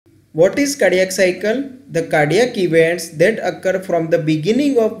What is cardiac cycle? The cardiac events that occur from the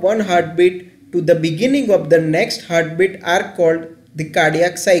beginning of one heartbeat to the beginning of the next heartbeat are called the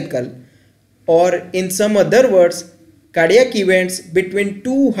cardiac cycle. Or in some other words, cardiac events between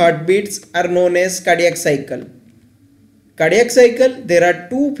two heartbeats are known as cardiac cycle. Cardiac cycle, there are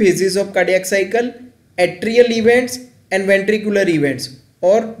two phases of cardiac cycle, atrial events and ventricular events,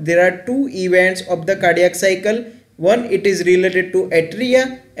 or there are two events of the cardiac cycle. One it is related to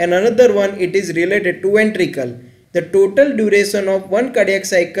atria and another one it is related to ventricle. The total duration of one cardiac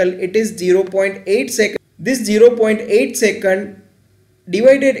cycle it is 0.8 seconds. This 0.8 second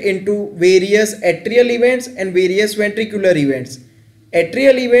divided into various atrial events and various ventricular events.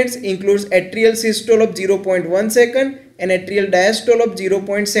 Atrial events includes atrial systole of 0.1 second and atrial diastole of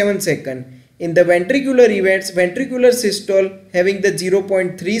 0.7 second. In the ventricular events, ventricular systole having the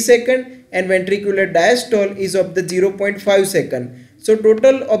 0.3 second and ventricular diastole is of the 0.5 second. So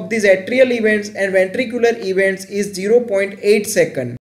total of these atrial events and ventricular events is 0.8 second.